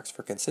full marks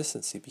for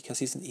consistency because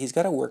he's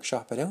got to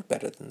workshop it out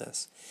better than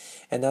this.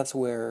 And that's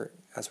where,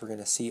 as we're going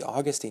to see,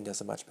 Augustine does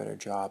a much better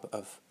job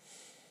of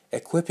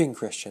equipping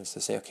Christians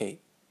to say, okay,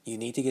 you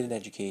need to get an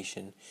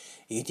education,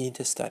 you need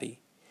to study,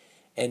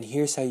 and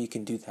here's how you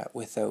can do that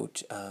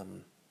without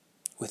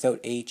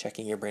A,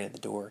 checking your brain at the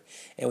door,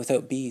 and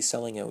without B,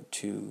 selling out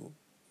to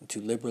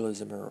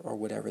liberalism or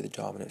whatever the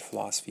dominant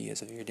philosophy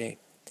is of your day.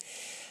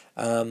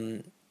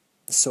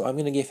 So I'm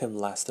going to give him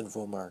less than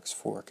full marks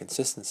for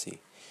consistency,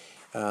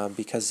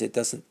 because it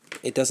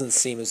doesn't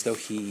seem as though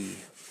he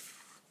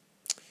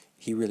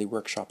really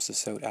workshops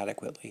this out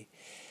adequately.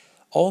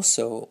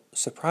 Also,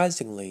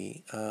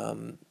 surprisingly,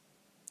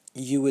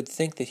 you would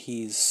think that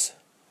he's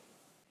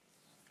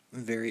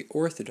very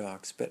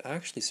orthodox, but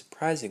actually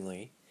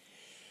surprisingly,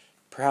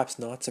 perhaps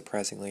not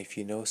surprisingly if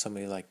you know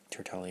somebody like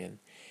Tertullian,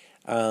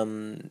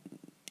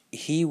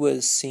 he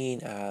was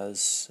seen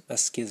as a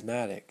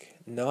schismatic,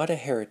 not a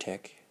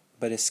heretic,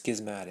 but a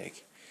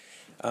schismatic,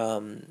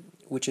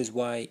 which is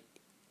why,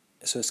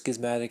 so a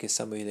schismatic is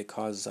somebody that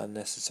causes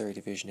unnecessary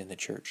division in the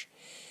church.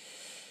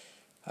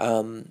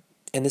 And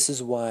this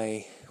is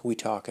why we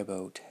talk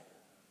about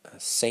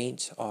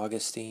Saint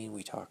Augustine,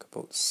 we talk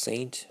about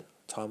Saint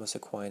Thomas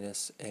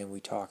Aquinas, and we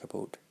talk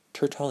about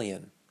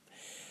Tertullian.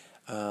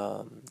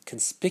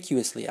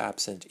 Conspicuously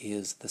absent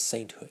is the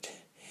sainthood.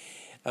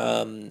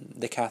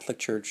 The Catholic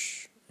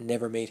Church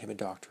never made him a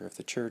doctor of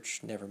the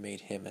Church, never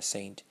made him a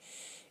saint,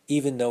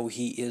 even though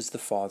he is the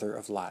father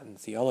of Latin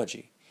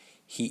theology.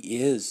 He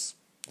is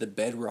the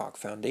bedrock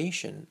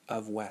foundation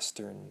of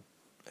Western.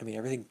 I mean,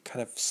 everything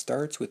kind of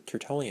starts with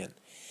Tertullian.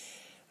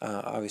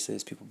 Obviously,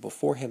 there's people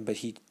before him, but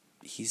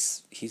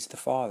he's the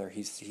father.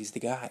 He's the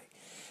guy.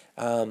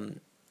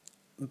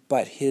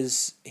 But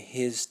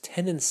his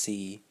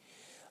tendency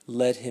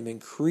led him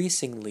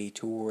increasingly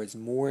towards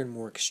more and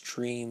more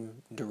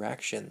extreme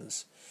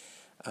directions.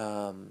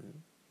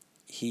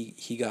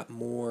 He got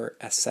more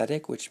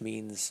ascetic, which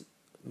means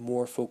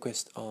more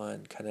focused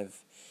on kind of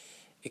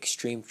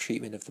extreme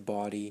treatment of the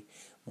body,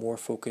 more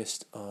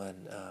focused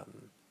on,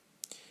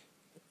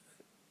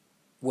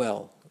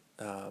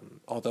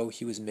 although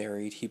he was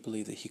married, he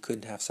believed that he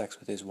couldn't have sex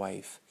with his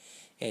wife,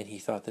 and he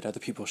thought that other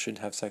people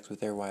shouldn't have sex with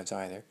their wives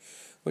either,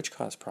 which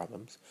caused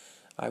problems.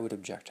 I would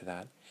object to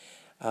that.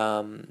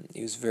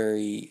 He was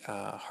very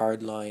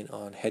hardline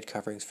on head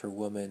coverings for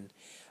women,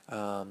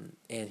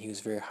 and he was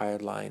very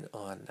hardline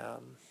on,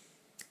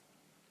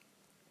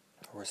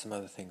 or some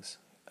other things.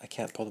 I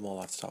can't pull them all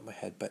off the top of my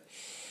head, but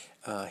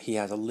he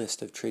has a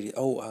list of treaties.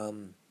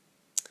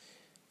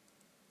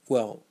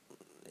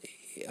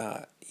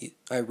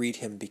 I read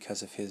him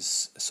because of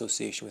his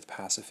association with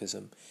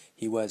pacifism.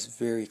 He was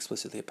very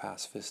explicitly a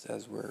pacifist,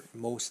 as were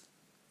most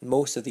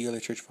of the early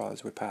church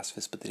fathers were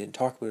pacifists, but they didn't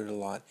talk about it a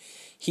lot.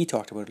 He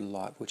talked about it a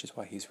lot, which is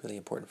why he's really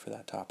important for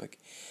that topic.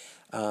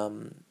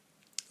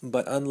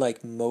 But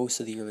unlike most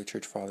of the early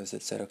church fathers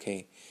that said,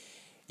 okay,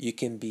 you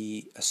can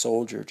be a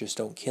soldier, just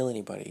don't kill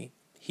anybody,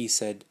 he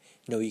said,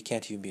 no, you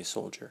can't even be a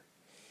soldier.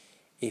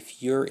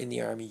 If you're in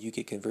the army, you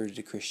get converted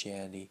to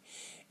Christianity,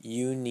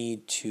 you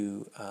need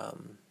to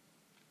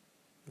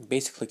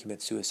basically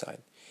commit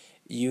suicide.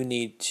 You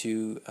need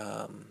to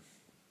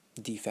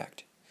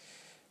defect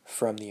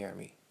from the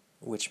army,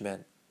 which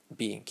meant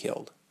being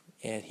killed.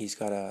 And he's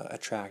got a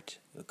tract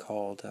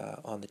called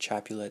On the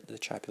Chapulet. The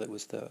chapulet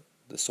was the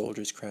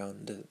soldier's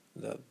crown,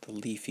 the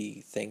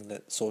leafy thing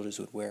that soldiers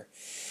would wear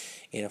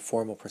in a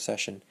formal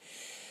procession.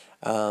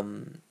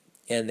 And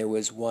there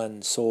was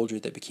one soldier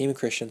that became a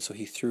Christian, so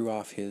he threw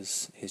off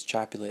his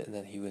chapulet, and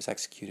then he was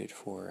executed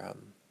for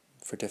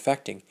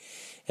defecting.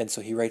 And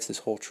so he writes this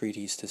whole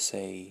treatise to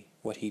say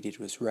what he did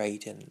was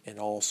right, and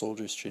all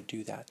soldiers should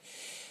do that.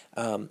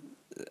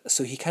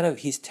 So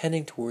he's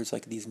tending towards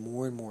like these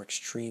more and more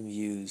extreme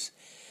views.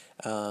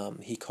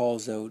 He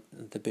calls out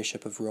the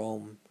Bishop of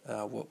Rome,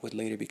 what would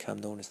later become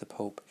known as the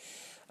Pope,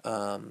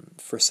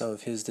 for some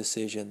of his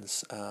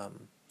decisions,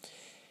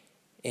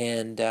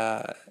 and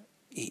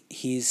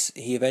he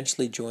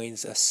eventually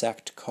joins a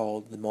sect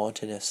called the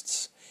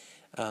Montanists,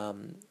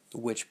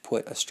 which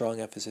put a strong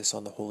emphasis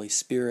on the Holy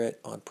Spirit,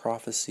 on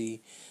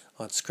prophecy,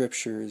 on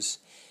scriptures,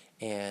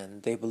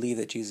 and they believe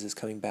that Jesus is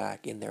coming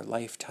back in their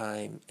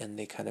lifetime, and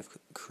they kind of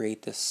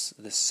create this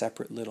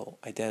separate little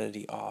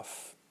identity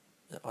off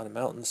on a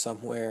mountain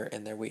somewhere,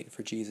 and they're waiting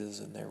for Jesus,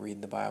 and they're reading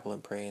the Bible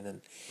and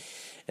praying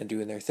and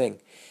doing their thing.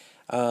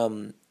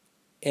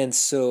 And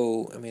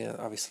so, I mean,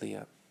 obviously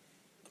a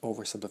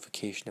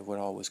oversimplification of what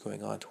all was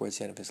going on towards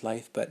the end of his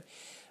life, but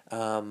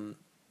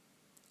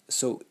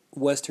so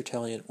was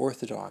Tertullian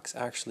orthodox?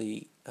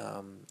 Actually,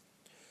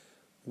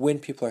 when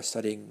people are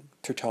studying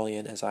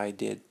Tertullian, as I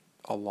did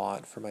a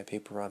lot for my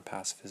paper on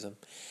pacifism,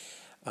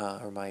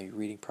 or my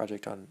reading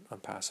project on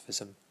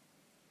pacifism,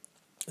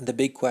 the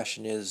big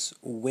question is,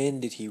 when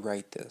did he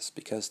write this?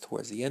 Because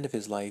towards the end of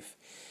his life,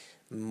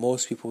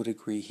 most people would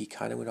agree he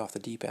kind of went off the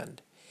deep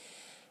end.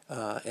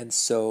 And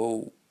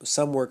so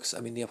some works,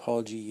 I mean, the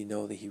Apology,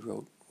 that he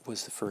wrote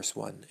was the first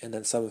one. And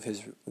then some of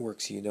his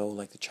works,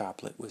 like the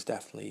Chaplet, was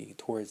definitely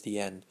towards the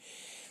end.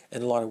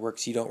 And a lot of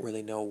works you don't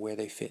really know where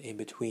they fit in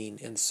between.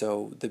 And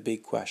so the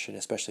big question,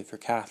 especially for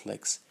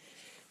Catholics,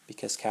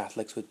 because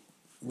Catholics would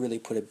really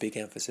put a big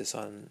emphasis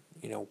on,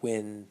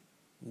 when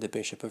the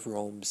Bishop of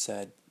Rome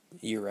said,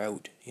 "You're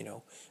out,"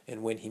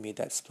 and when he made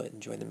that split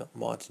and joined the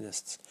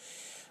Montanists.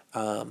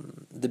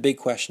 The big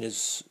question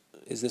is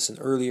this an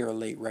early or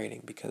late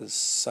writing? Because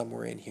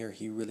somewhere in here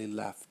he really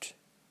left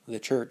the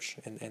church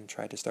and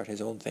tried to start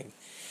his own thing.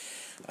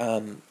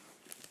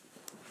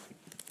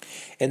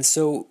 And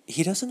so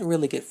he doesn't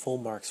really get full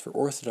marks for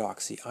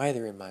orthodoxy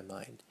either, in my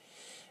mind.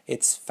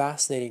 It's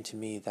fascinating to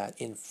me that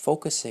in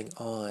focusing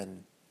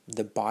on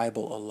the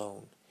Bible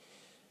alone,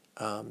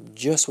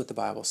 just what the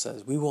Bible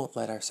says, we won't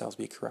let ourselves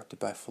be corrupted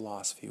by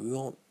philosophy. We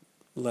won't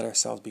let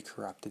ourselves be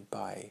corrupted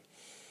by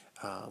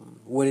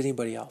what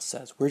anybody else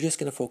says. We're just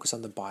going to focus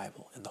on the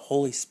Bible and the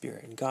Holy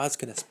Spirit, and God's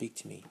going to speak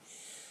to me.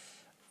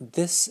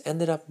 This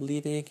ended up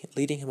leading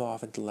him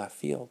off into left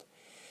field.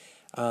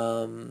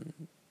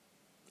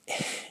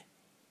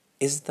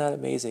 Isn't that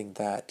amazing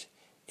that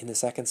in the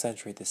 2nd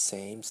century the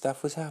same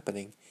stuff was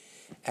happening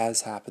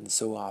as happens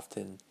so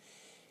often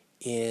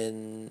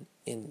in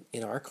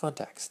our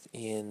context,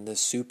 in the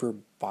super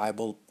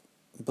Bible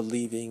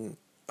believing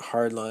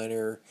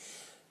hardliner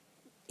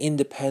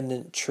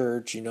independent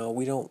church?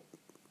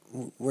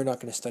 We're not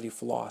going to study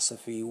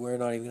philosophy, we're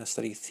not even going to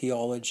study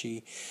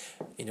theology,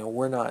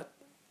 we're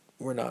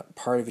not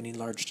part of any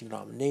large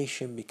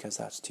denomination because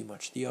that's too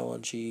much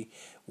theology.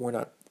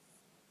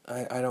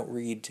 I don't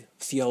read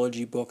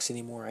theology books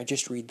anymore. I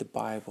just read the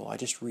Bible. I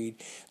just read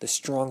the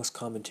Strong's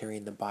commentary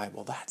in the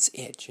Bible. That's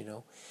it,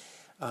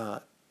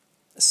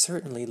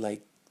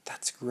 Certainly,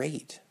 that's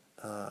great.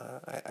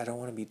 I don't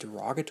want to be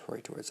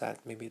derogatory towards that.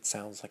 Maybe it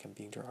sounds like I'm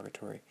being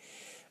derogatory.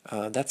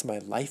 That's my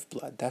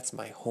lifeblood. That's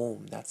my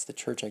home. That's the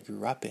church I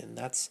grew up in.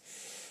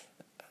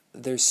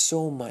 There's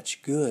so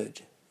much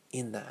good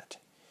in that.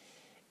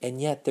 And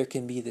yet there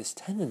can be this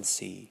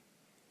tendency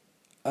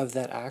of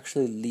that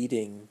actually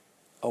leading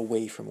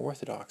away from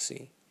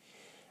orthodoxy.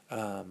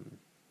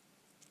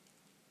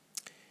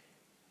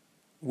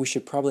 We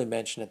should probably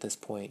mention at this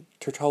point,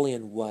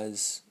 Tertullian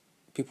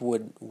people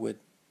would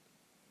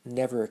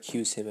never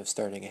accuse him of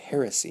starting a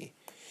heresy.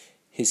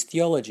 His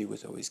theology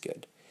was always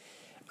good.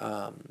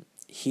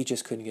 He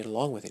just couldn't get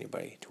along with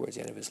anybody towards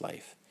the end of his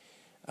life.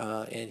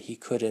 And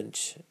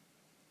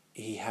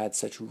he had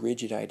such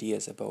rigid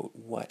ideas about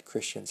what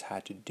Christians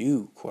had to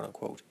do, quote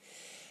unquote,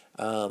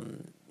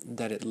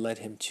 that it led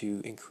him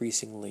to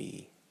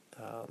increasingly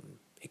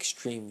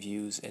extreme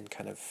views, and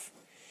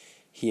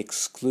he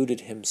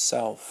excluded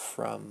himself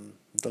from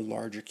the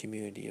larger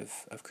community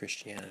of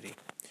Christianity.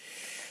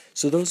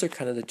 So those are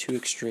kind of the two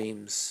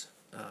extremes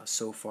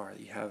so far.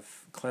 You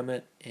have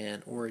Clement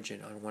and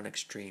Origen on one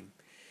extreme,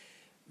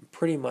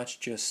 pretty much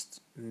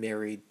just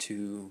married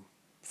to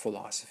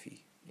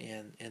philosophy,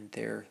 and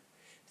their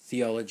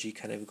theology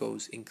kind of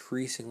goes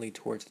increasingly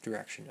towards the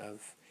direction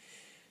of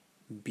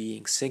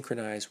being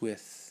synchronized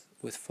with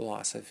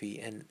philosophy,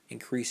 and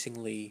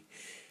increasingly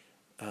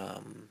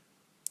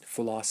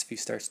philosophy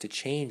starts to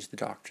change the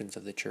doctrines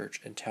of the church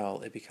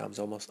until it becomes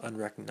almost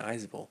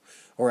unrecognizable,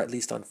 or at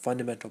least on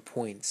fundamental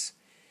points,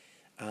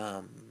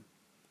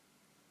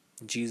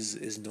 Jesus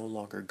is no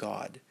longer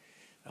God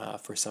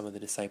for some of the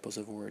disciples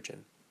of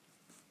Origen,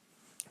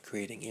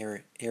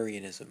 creating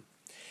Arianism.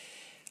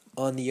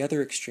 On the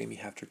other extreme, you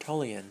have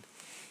Tertullian,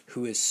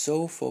 who is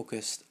so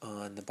focused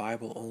on the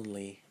Bible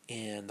only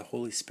and the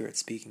Holy Spirit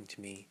speaking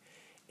to me,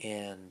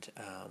 and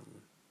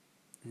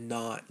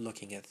not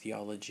looking at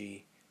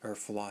theology or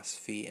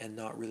philosophy, and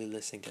not really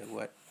listening to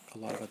what a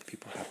lot of other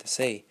people have to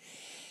say.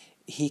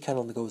 He kind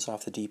of goes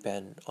off the deep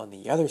end on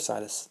the other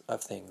side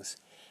of things,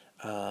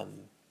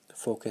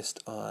 focused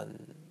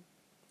on,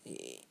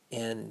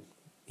 and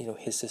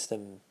his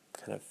system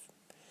kind of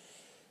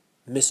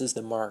misses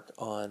the mark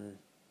on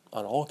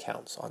all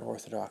counts, on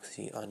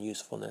orthodoxy, on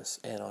usefulness,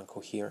 and on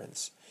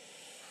coherence.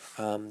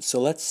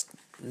 So let's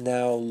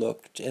now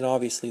look, and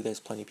obviously there's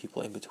plenty of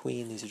people in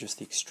between. These are just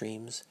the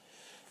extremes.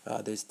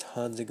 There's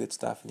tons of good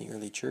stuff in the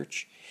early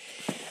church.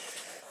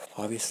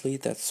 Obviously,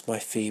 that's my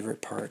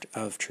favorite part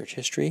of church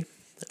history.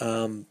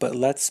 But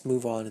let's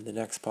move on in the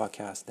next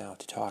podcast now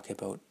to talk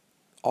about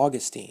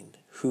Augustine,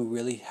 who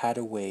really had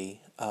a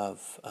way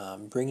of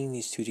bringing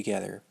these two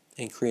together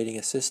and creating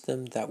a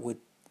system that would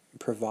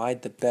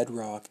provide the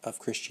bedrock of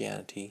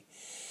Christianity,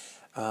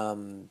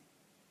 for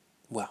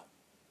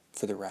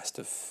the rest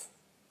of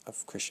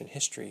Christian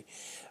history,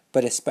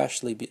 but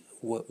especially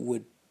what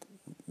would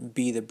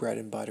be the bread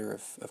and butter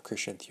of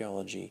Christian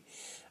theology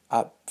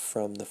up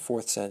from the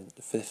 4th and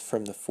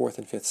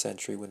 5th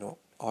century when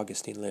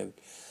Augustine lived,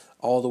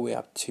 all the way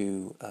up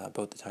to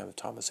about the time of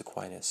Thomas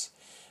Aquinas,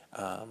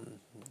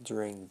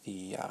 during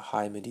the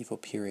high medieval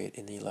period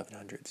in the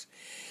 1100s.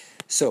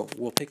 So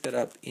we'll pick that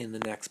up in the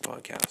next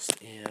podcast,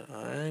 and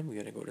I'm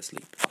going to go to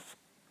sleep.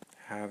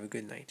 Have a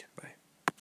good night. Bye.